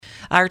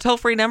Our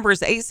toll-free number is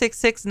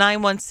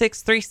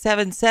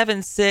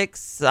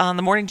 866-916-3776. On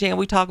the Morning Jam,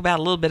 we talk about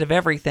a little bit of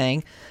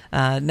everything.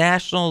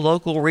 National,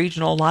 local,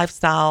 regional,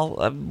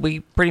 lifestyle.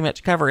 We pretty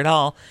much cover it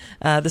all.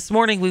 This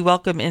morning, we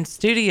welcome in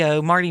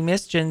studio Marty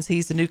Misjuns.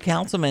 He's the new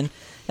councilman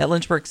at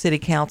Lynchburg City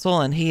Council,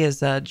 and he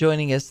is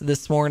joining us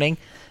this morning.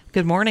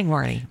 Good morning,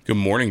 Marty. Good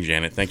morning,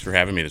 Janet. Thanks for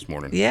having me this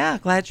morning. Yeah,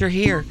 glad you're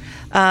here.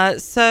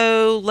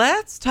 So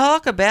let's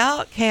talk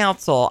about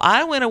council.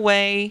 I went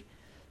away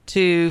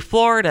to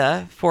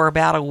Florida for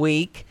about a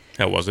week.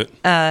 How was it?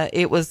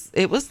 It was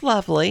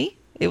lovely.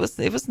 It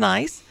was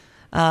nice.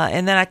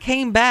 And then I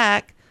came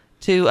back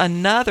to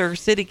another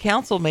city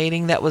council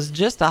meeting that was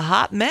just a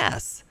hot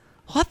mess.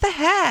 What the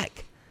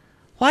heck?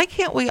 Why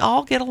can't we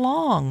all get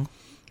along?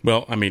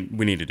 Well, I mean,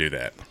 we need to do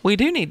that. We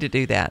do need to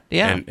do that,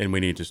 yeah. And we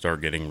need to start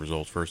getting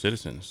results for our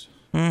citizens.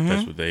 Mm-hmm.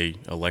 That's what they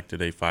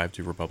elected a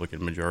 5-2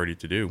 Republican majority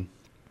to do.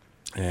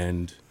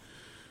 And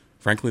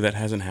frankly, that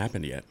hasn't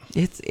happened yet.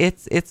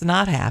 It's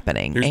not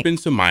happening. There's been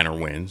some minor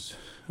wins,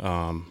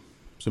 some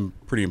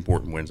pretty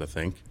important wins, I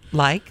think.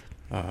 Like?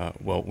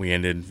 Well, we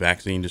ended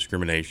vaccine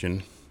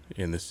discrimination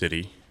in the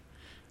city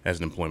as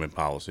an employment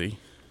policy.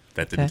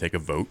 That didn't take a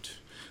vote.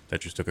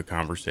 That just took a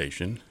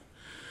conversation.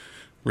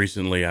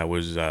 Recently, I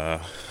was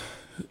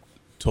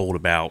told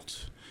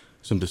about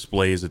some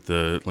displays at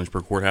the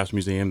Lynchburg Courthouse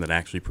Museum that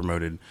actually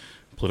promoted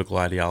political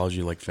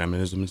ideology like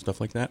feminism and stuff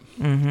like that.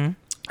 Mm-hmm.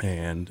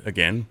 And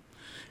again,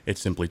 it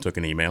simply took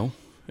an email,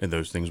 and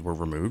those things were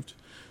removed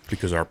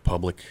because our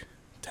public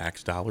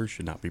tax dollars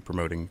should not be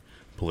promoting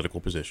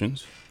political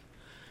positions.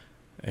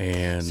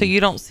 And so you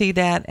don't see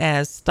that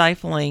as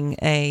stifling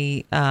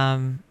a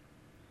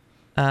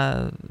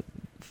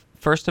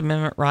First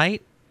Amendment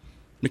right?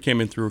 It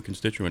came in through a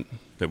constituent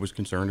that was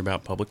concerned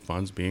about public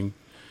funds being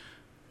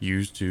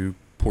used to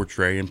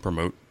portray and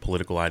promote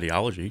political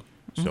ideology.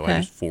 So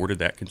I just forwarded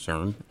that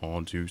concern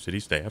on to city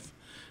staff,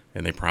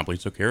 and they promptly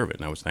took care of it,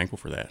 and I was thankful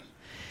for that.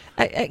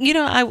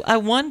 I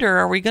wonder,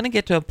 are we going to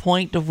get to a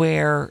point to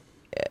where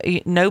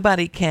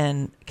nobody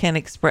can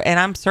express, and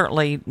I'm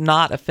certainly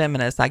not a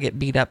feminist. I get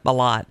beat up a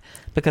lot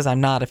because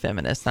I'm not a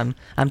feminist. I'm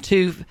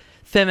too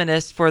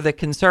feminist for the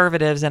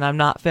conservatives, and I'm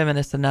not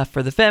feminist enough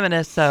for the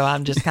feminists, so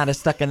I'm just kind of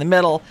stuck in the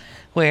middle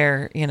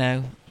where,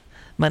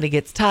 money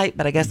gets tight,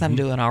 but I guess I'm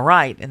doing all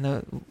right, in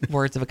the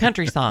words of a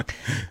country song.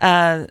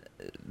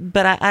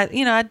 But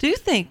I do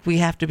think we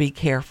have to be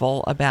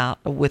careful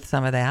with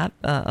some of that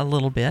a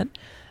little bit.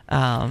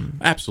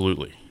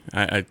 Absolutely.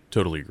 I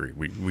totally agree.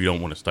 We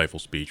don't want to stifle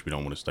speech. We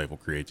don't want to stifle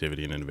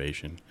creativity and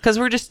innovation. Because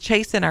we're just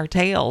chasing our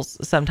tails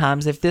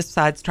sometimes if this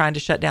side's trying to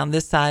shut down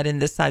this side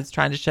and this side's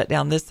trying to shut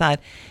down this side.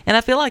 And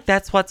I feel like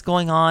that's what's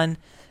going on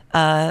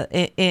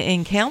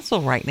in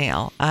council right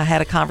now. I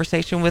had a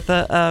conversation with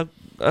a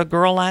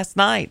girl last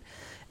night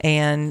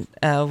and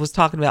was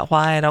talking about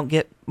why I don't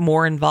get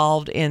more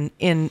involved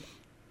in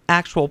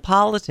actual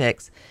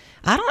politics.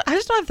 I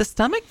just don't have the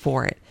stomach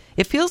for it.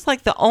 It feels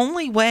like the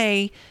only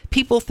way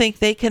people think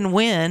they can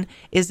win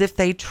is if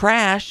they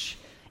trash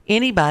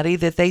anybody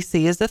that they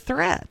see as a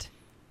threat.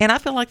 And I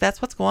feel like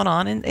that's what's going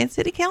on in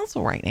city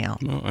council right now.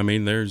 Well, I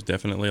mean, there's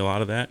definitely a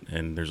lot of that.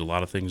 And there's a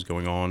lot of things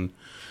going on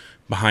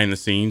behind the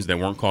scenes that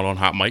weren't caught on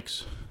hot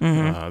mics,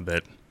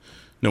 that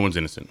no one's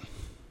innocent.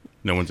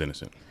 No one's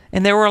innocent.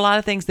 And there were a lot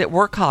of things that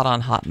were caught on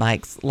hot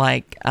mics,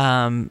 like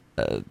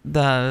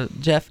the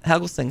Jeff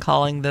Helgelson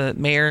calling the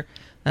mayor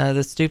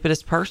the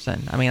stupidest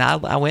person. I mean,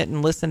 I went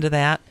and listened to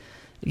that,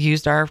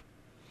 used our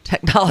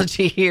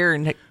technology here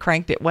and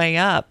cranked it way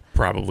up.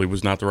 Probably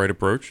was not the right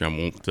approach. I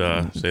won't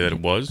say that it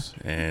was.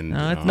 And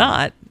no, it's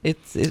not.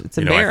 It's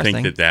embarrassing.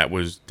 I think that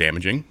was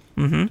damaging.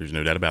 Mm-hmm. There's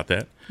no doubt about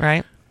that.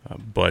 Right.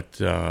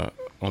 But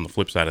on the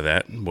flip side of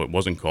that, what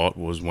wasn't caught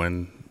was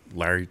when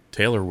Larry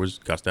Taylor was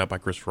cussed out by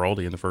Chris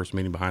Feraldi in the first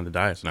meeting behind the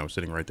dais, and I was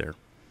sitting right there.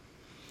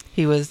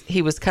 He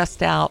was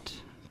cussed out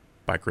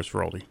by Chris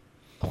Feraldi.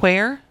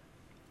 Where?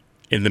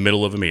 In the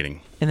middle of a meeting.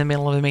 In the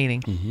middle of a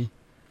meeting. Mm-hmm.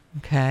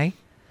 Okay.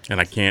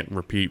 And I can't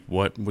repeat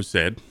what was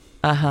said,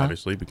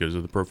 obviously, because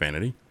of the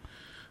profanity.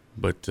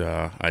 But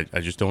I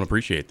just don't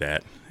appreciate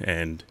that.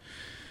 And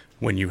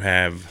when you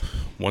have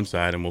one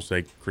side, and we'll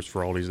say Chris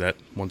Feraldi's that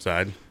one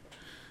side,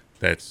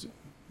 that's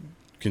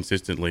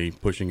consistently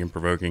pushing and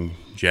provoking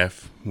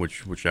Jeff,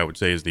 which I would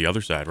say is the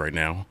other side right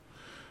now.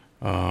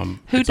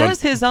 Who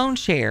does his own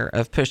share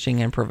of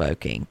pushing and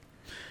provoking.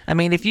 I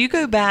mean, if you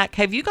go back,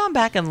 have you gone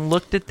back and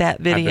looked at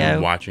that video? I've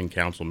been watching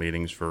council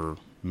meetings for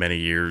many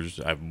years.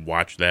 I've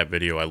watched that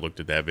video. I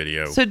looked at that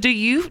video. So do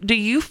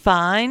you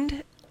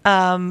find,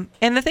 and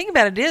the thing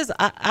about it is,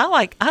 I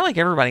like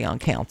everybody on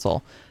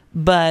council,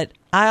 but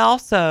I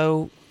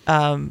also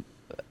am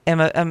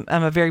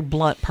a very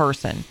blunt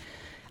person.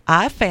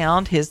 I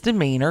found his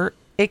demeanor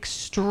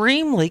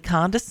extremely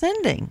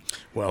condescending.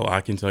 Well,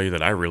 I can tell you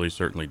that I really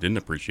certainly didn't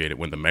appreciate it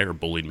when the mayor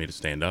bullied me to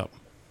stand up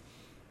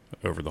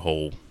over the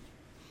whole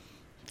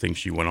thing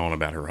she went on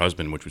about her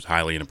husband, which was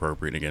highly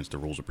inappropriate against the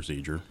rules of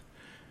procedure.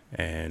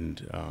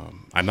 And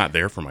I'm not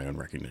there for my own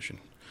recognition.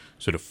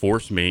 So to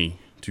force me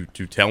to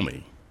tell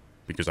me,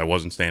 because I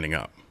wasn't standing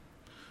up,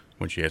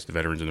 when she asked the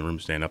veterans in the room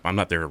to stand up. I'm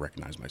not there to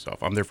recognize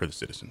myself. I'm there for the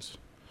citizens.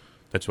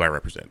 That's who I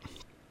represent.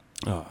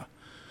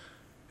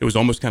 It was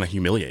almost kind of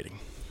humiliating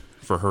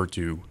for her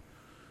to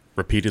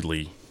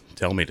repeatedly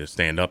tell me to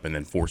stand up and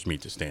then force me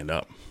to stand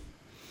up.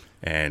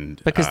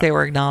 And Because they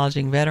were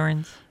acknowledging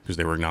veterans? Because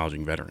they were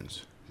acknowledging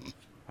veterans.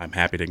 I'm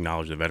happy to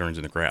acknowledge the veterans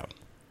in the crowd.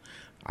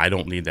 I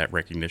don't need that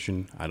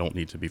recognition. I don't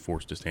need to be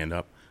forced to stand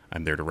up.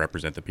 I'm there to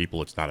represent the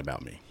people. It's not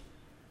about me.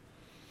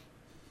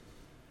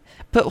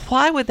 But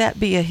why would that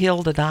be a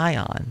hill to die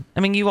on? I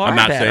mean, you are. I'm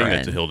not a veteran. saying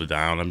that's a hill to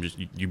die on. I'm just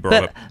you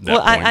brought up that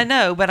point. I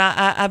know, but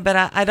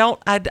I don't.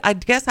 I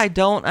guess I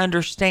don't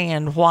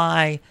understand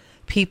why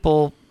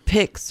people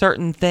pick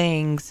certain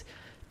things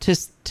to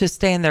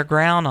stand their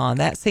ground on.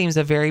 That seems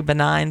a very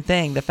benign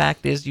thing. The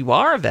fact is, you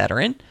are a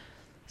veteran,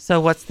 so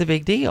what's the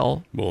big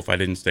deal? Well, if I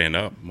didn't stand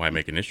up, why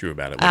make an issue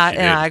about it?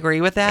 I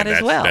agree with that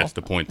as well. That's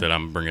the point that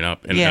I'm bringing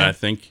up, and I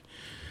think,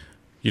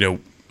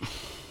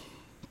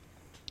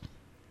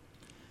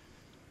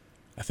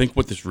 I think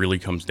what this really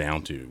comes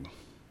down to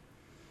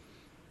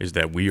is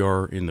that we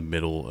are in the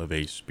middle of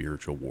a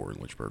spiritual war in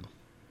Lynchburg.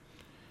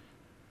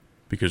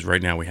 Because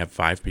right now we have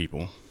 5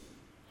 people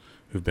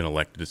who've been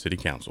elected to city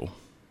council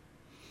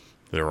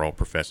that are all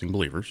professing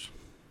believers.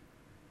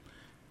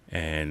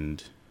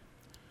 And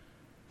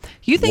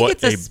you think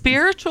it's a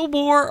spiritual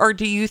war, or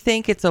do you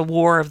think it's a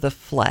war of the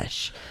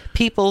flesh?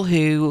 People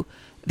who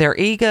their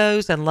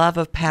egos and love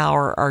of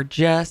power are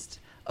just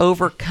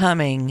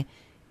overcoming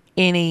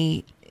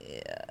anything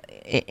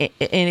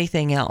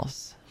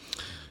else.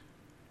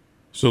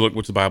 So look,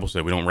 what's the Bible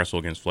say? We don't wrestle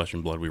against flesh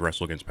and blood. We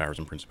wrestle against powers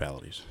and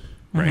principalities,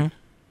 right?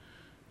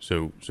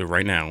 Mm-hmm. So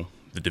right now,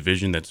 the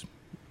division that's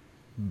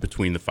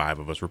between the 5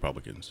 of us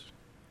Republicans,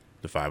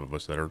 the 5 of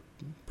us that are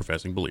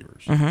professing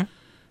believers, mm-hmm.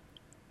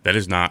 that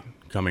is not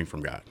coming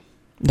from God.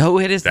 No,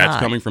 it is not.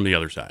 That's coming from the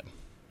other side.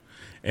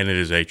 And it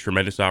is a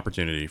tremendous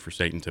opportunity for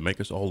Satan to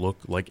make us all look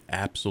like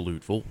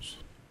absolute fools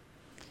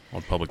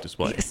on public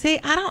display. See,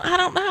 I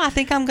don't know. I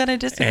think I'm going to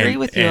disagree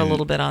with you a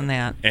little bit on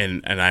that.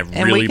 And I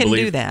really we can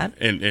believe do that.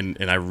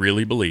 And I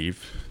really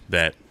believe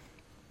that.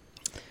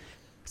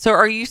 So,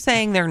 are you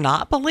saying they're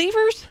not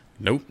believers?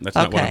 Nope, that's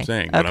not what I'm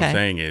saying. What I'm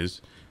saying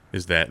is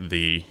that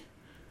the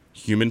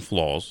human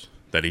flaws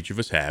that each of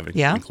us have,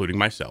 including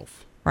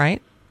myself,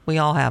 right? We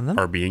all have them,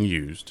 are being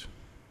used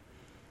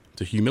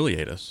to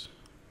humiliate us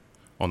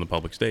on the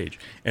public stage.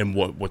 And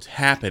what's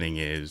happening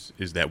is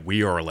that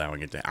we are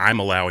allowing it to. I'm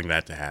allowing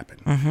that to happen.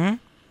 Mm-hmm.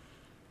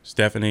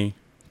 Stephanie,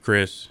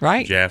 Chris,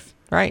 right. Jeff,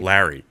 right.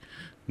 Larry.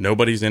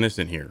 Nobody's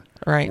innocent here.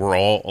 Right. We're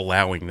all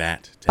allowing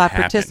that to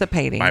happen.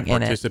 Participating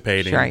in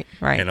it.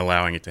 Right. And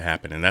allowing it to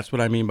happen. And that's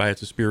what I mean by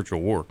it's a spiritual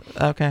war.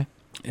 Okay.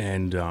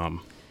 And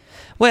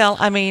well,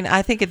 I mean,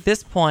 I think at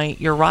this point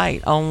you're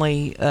right.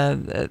 Only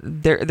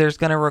there's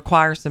going to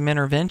require some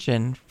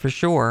intervention for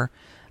sure.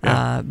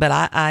 Yeah. But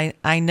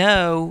I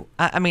know.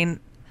 I mean,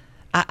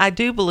 I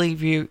do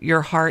believe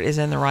your heart is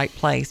in the right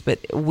place. But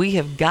we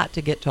have got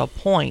to get to a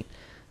point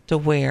to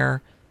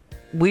where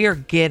we are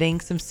getting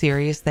some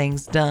serious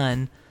things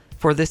done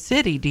for the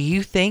city. Do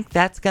you think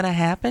that's going to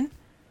happen?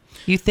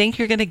 You think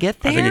you're going to get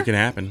there? I think it can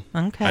happen.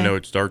 Okay. I know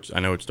it starts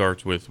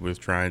with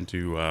trying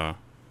to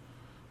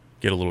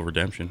get a little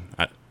redemption.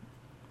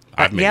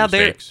 I've made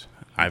mistakes.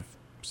 I've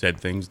said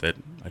things that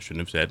I shouldn't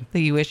have said.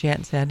 That you wish you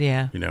hadn't said.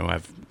 Yeah.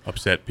 I've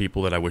upset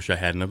people that I wish I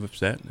hadn't have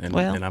upset, and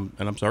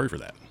I'm sorry for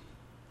that.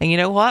 And you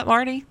know what,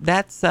 Marty?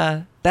 That's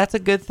a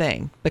good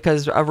thing,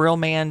 because a real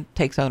man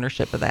takes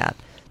ownership of that.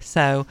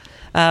 So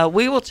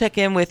we will check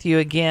in with you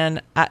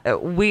again.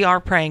 We are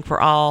praying for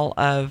all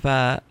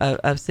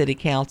of City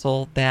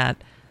Council that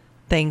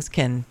things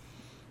can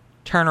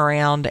turn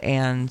around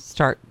and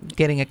start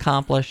getting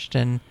accomplished.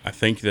 And I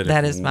think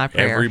that is my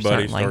prayer.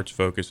 Everybody certainly starts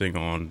focusing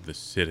on the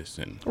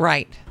citizen,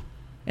 right,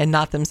 and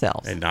not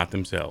themselves,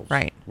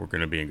 right, we're going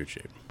to be in good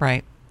shape.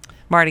 Right.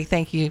 Marty,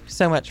 thank you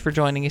so much for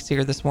joining us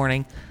here this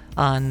morning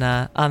on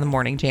the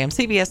Morning Jam.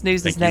 CBS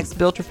News is next.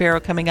 Bill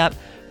Trefero coming up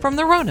from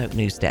the Roanoke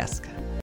News Desk.